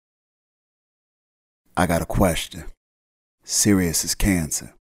I got a question. Serious as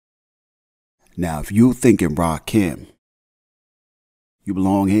cancer. Now, if you thinking Rakim, you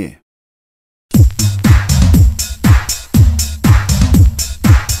belong here.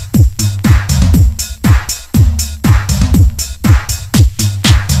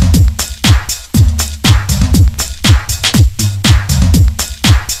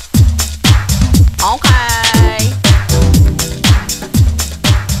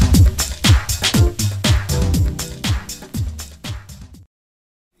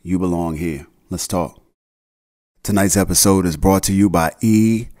 You belong here. Let's talk. Tonight's episode is brought to you by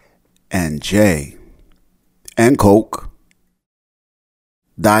E and J and Coke,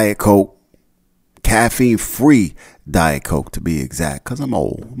 Diet Coke, caffeine-free Diet Coke to be exact, because I'm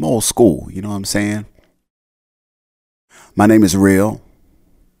old school, you know what I'm saying? My name is Real.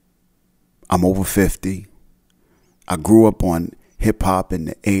 I'm over 50. I grew up on hip-hop in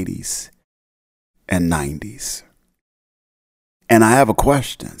the 80s and 90s. And I have a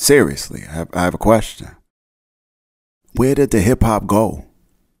question. Seriously, I have a question. Where did the hip hop go?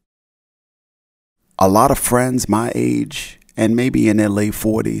 A lot of friends my age and maybe in their late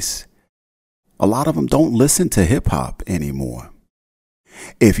 40s, a lot of them don't listen to hip hop anymore.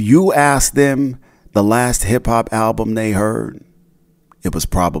 If you ask them the last hip hop album they heard, it was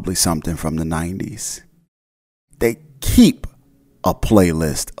probably something from the 90s. They keep a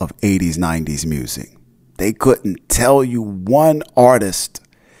playlist of 80s, 90s music. They couldn't tell you one artist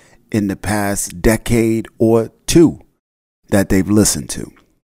in the past decade or two that they've listened to.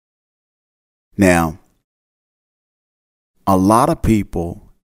 Now, a lot of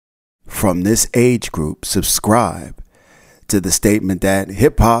people from this age group subscribe to the statement that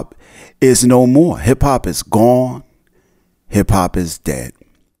hip hop is no more. Hip hop is gone. Hip hop is dead.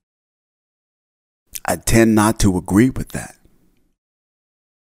 I tend not to agree with that.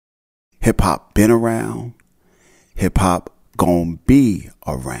 Hip hop been around. Hip hop gonna be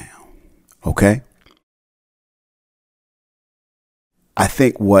around. Okay? I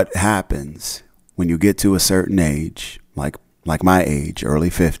think what happens when you get to a certain age, like my age, early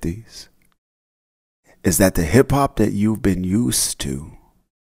 50s, is that the hip hop that you've been used to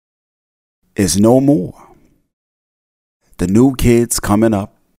is no more. The new kids coming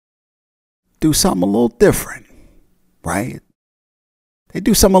up do something a little different, right? They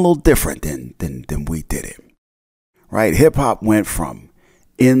do something a little different than we did it, right? Hip hop went from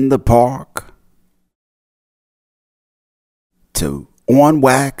in the park to on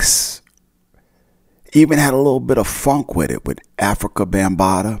wax, even had a little bit of funk with it with Africa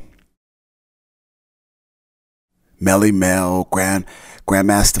Bambaataa, Melly Mel,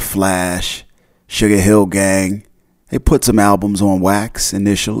 Grandmaster Flash, Sugar Hill Gang. They put some albums on wax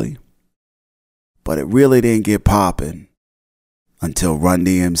initially, but it really didn't get popping until Run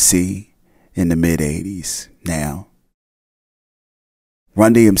DMC in the mid-'80s. Now,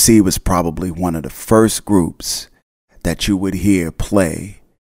 Run DMC was probably one of the first groups that you would hear play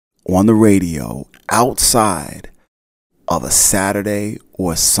on the radio outside of a Saturday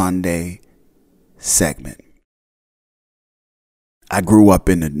or Sunday segment. I grew up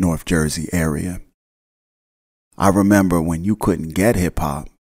in the North Jersey area. I remember when you couldn't get hip-hop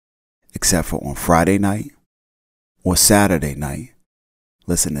except for on Friday night or Saturday night,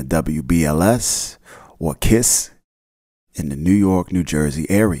 listen to WBLS or KISS in the New York, New Jersey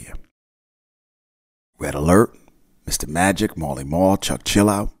area. Red Alert, Mr. Magic, Marley Marl, Chuck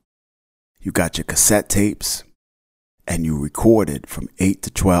Chillout. You got your cassette tapes and you recorded from 8 to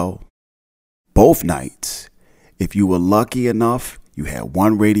 12. Both nights, if you were lucky enough, you had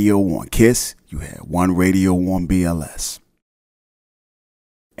one radio on KISS, you had one radio on BLS.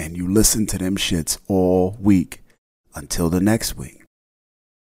 And you listened to them shits all week until the next week.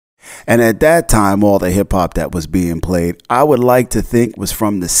 And at that time, all the hip hop that was being played, I would like to think was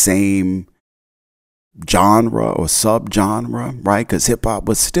from the same genre or subgenre, right? Because hip hop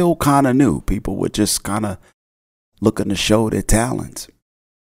was still kind of new. People were just kind of looking to show their talents.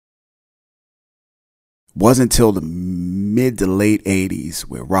 Wasn't until the mid to late 80s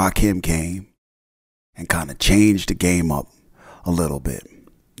where Rakim came and kind of changed the game up a little bit.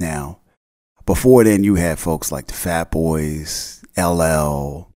 Now, before then, you had folks like the Fat Boys,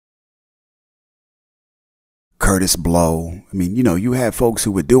 LL, Curtis Blow. I mean, you had folks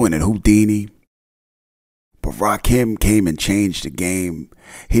who were doing it, Houdini. But Rakim came and changed the game.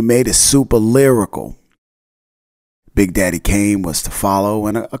 He made it super lyrical. Big Daddy Kane was to follow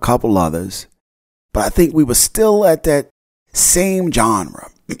and a couple others. But I think we were still at that same genre.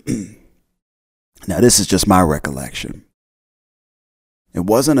 Now, this is just my recollection. It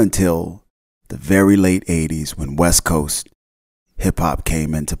wasn't until the very late 80s when West Coast hip-hop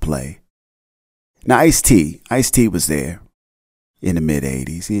came into play Now Ice-T was there in the mid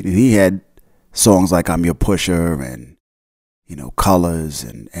 80s. He had songs like I'm Your Pusher and, you know, Colors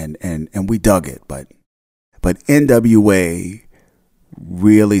and we dug it. But NWA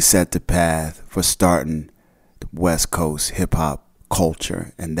really set the path for starting the West Coast hip hop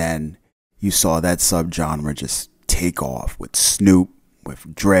culture. And then you saw that subgenre just take off with Snoop,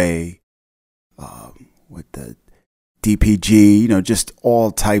 with Dre, with the DPG, you know, just all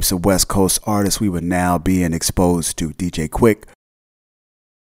types of West Coast artists we were now being exposed to, DJ Quick.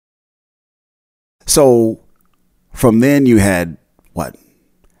 So from then you had what?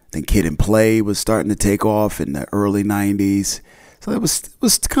 I think Kid and Play was starting to take off in the early 90s. So it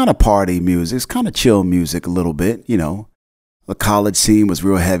was kind of party music. It's kind of chill music a little bit, you know. The college scene was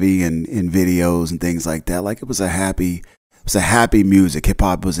real heavy in videos and things like that. Like it was a happy music. Hip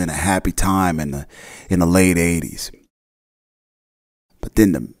hop was in a happy time in the late 80s. But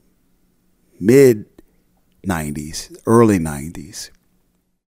then the mid 90s, early 90s,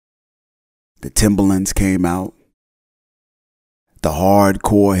 the Timberlands came out. The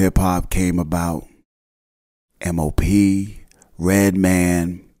hardcore hip hop came about. MOP,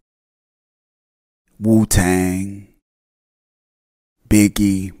 Redman, Wu-Tang,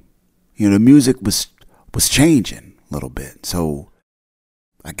 Biggie. You know, the music was changing a little bit. So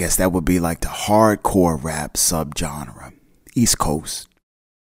I guess that would be like the hardcore rap subgenre, East Coast.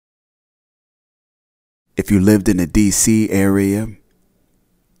 If you lived in the DC area,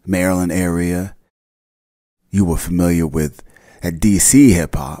 Maryland area, you were familiar with that DC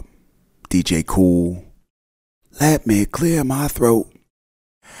hip hop, DJ Cool. Let me clear my throat.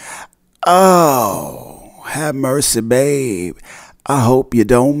 Oh, have mercy, babe. I hope you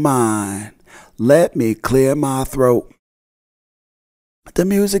don't mind. Let me clear my throat. The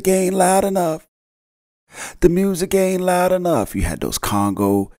music ain't loud enough. The music ain't loud enough. You had those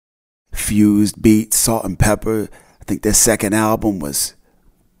Congo fused beats, Salt and Pepper. I think their second album was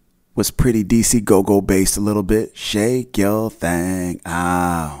pretty DC go-go based a little bit. Shake your thing.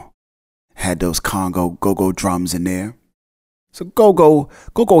 Ow. Had those Congo go-go drums in there. So go-go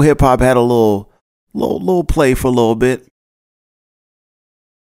hip hop had a little play for a little bit.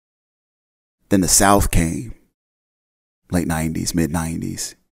 Then the South came. Late 90s, mid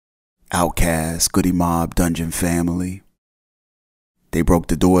 90s. Outkast, Goody Mob, Dungeon Family. They broke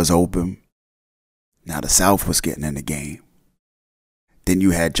the doors open. Now the South was getting in the game. Then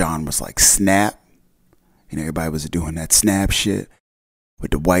you had genres like Snap. You know, everybody was doing that Snap shit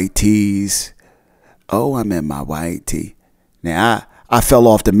with the white tees. Oh, I'm in my white tee. Now I fell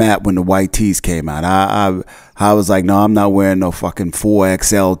off the map when the white tees came out. I was like, no, I'm not wearing no fucking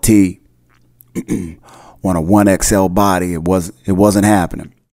 4XL tee on a 1XL body. It wasn't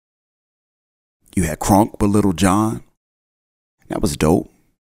happening. You had Crunk with Little John. That was dope.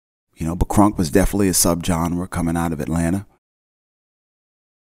 You know, but Crunk was definitely a subgenre coming out of Atlanta.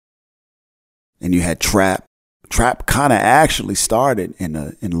 And you had Trap. Trap kind of actually started in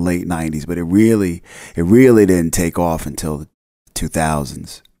the late 90s, but it really didn't take off until the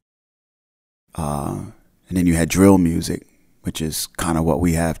 2000s. And then you had drill music, which is kind of what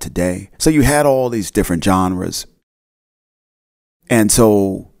we have today. So you had all these different genres. And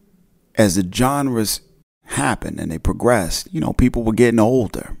so as the genres happened and they progressed, you know, people were getting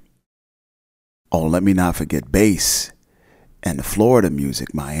older. Oh, let me not forget bass and the Florida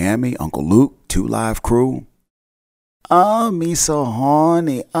music. Miami, Uncle Luke, 2 Live Crew. Oh, me so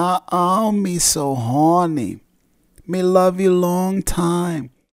horny. Oh, me so horny. Me love you long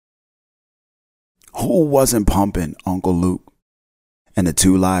time. Who wasn't pumping Uncle Luke and the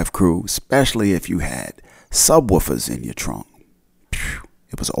 2 Live Crew, especially if you had subwoofers in your trunk?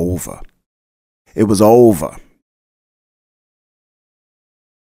 It was over. It was over.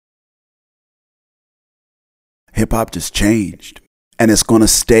 Hip hop just changed, and it's going to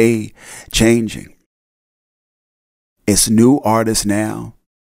stay changing. It's new artists now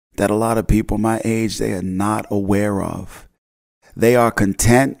that a lot of people my age, they are not aware of. They are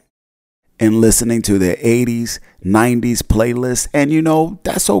content in listening to their 80s, 90s playlists, and you know,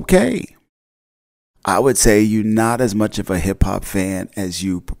 that's okay. I would say you're not as much of a hip hop fan as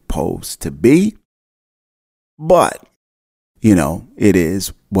you propose to be, but, you know, it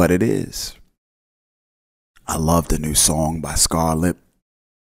is what it is. I love the new song by Scarlett.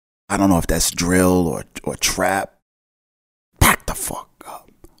 I don't know if that's drill or trap. Pack the fuck up.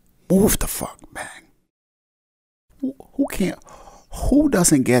 Move the fuck back. Who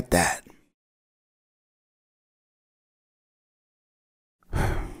doesn't get that?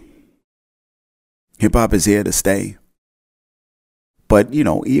 Hip hop is here to stay. But, you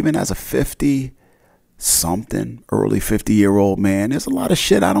know, even as a 50 something, early 50-year-old man. There's a lot of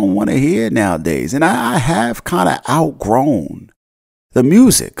shit I don't want to hear nowadays. And I have kind of outgrown the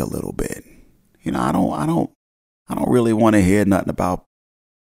music a little bit. You know, I don't really want to hear nothing about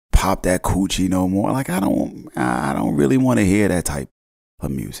pop that coochie no more. Like I don't really want to hear that type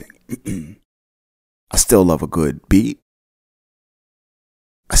of music. I still love a good beat.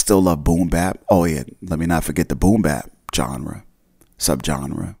 I still love boom bap. Oh yeah, let me not forget the boom bap genre,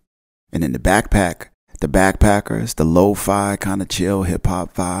 subgenre. And then the backpackers, the lo-fi kind of chill hip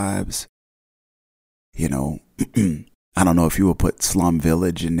hop vibes. You know, I don't know if you would put Slum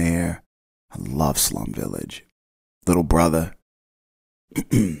Village in there. I love Slum Village. Little Brother,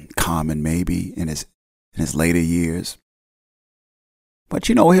 Common maybe in his later years. But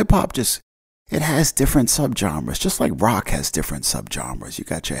you know, hip hop it has different subgenres, just like rock has different subgenres. You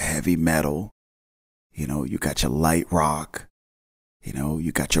got your heavy metal, you know, you got your light rock, you know,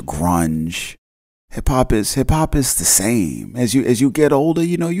 you got your grunge. Hip hop is the same. As you get older,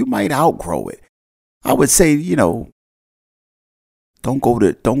 you know, you might outgrow it. I would say, you know,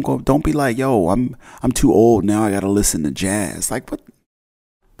 don't be like, yo, I'm too old now, I gotta listen to jazz. Like what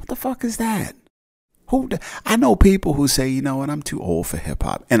the fuck is that? I know people who say, you know what, I'm too old for hip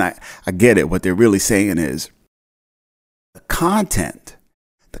hop. And I get it. What they're really saying is the content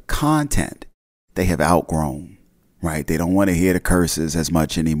they have outgrown, right? They don't want to hear the curses as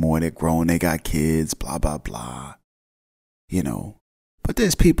much anymore. They're grown, they got kids, blah, blah, blah. You know, but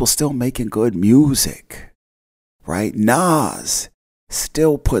there's people still making good music, right? Nas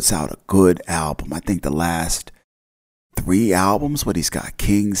still puts out a good album. I think the last 3 albums, what he's got,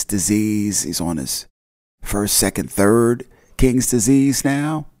 King's Disease, he's on his first, second, third King's Disease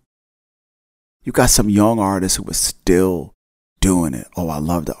now. You got some young artists who are still doing it. Oh, I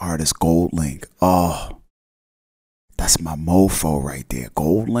love the artist Gold Link. Oh, that's my mofo right there.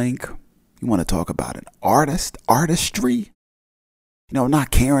 Gold Link. You want to talk about an artistry? You know, not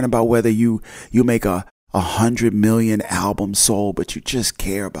caring about whether you make a 100 million albums sold, but you just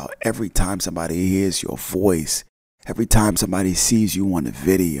care about every time somebody hears your voice, every time somebody sees you on the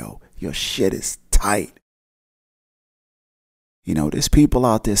video, your shit is tight. You know, there's people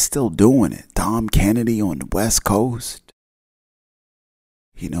out there still doing it. Dom Kennedy on the West Coast.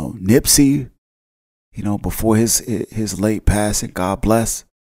 You know, Nipsey, you know, before his late passing, God bless.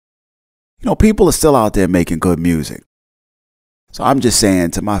 You know, people are still out there making good music. So I'm just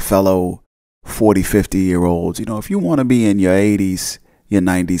saying to my fellow 40, 50-year-olds, you know, if you want to be in your 80s, your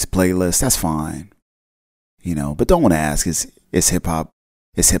 90s playlist, that's fine. You know, but don't ask, is hip hop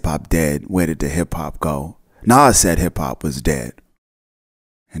dead? Where did the hip hop go? Nas said hip hop was dead.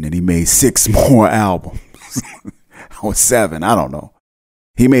 And then he made 6 more albums. Or 7, I don't know.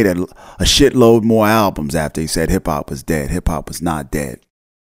 He made a shitload more albums after he said hip hop was dead. Hip hop was not dead.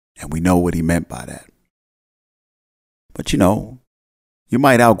 And we know what he meant by that. But you know, you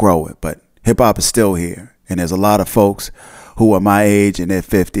might outgrow it, but hip hop is still here. And there's a lot of folks who are my age in their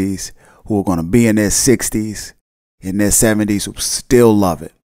 50s, who are going to be in their 60s, in their 70s, who still love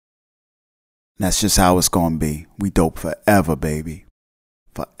it. And that's just how it's going to be. We dope forever, baby.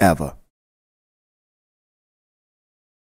 Forever.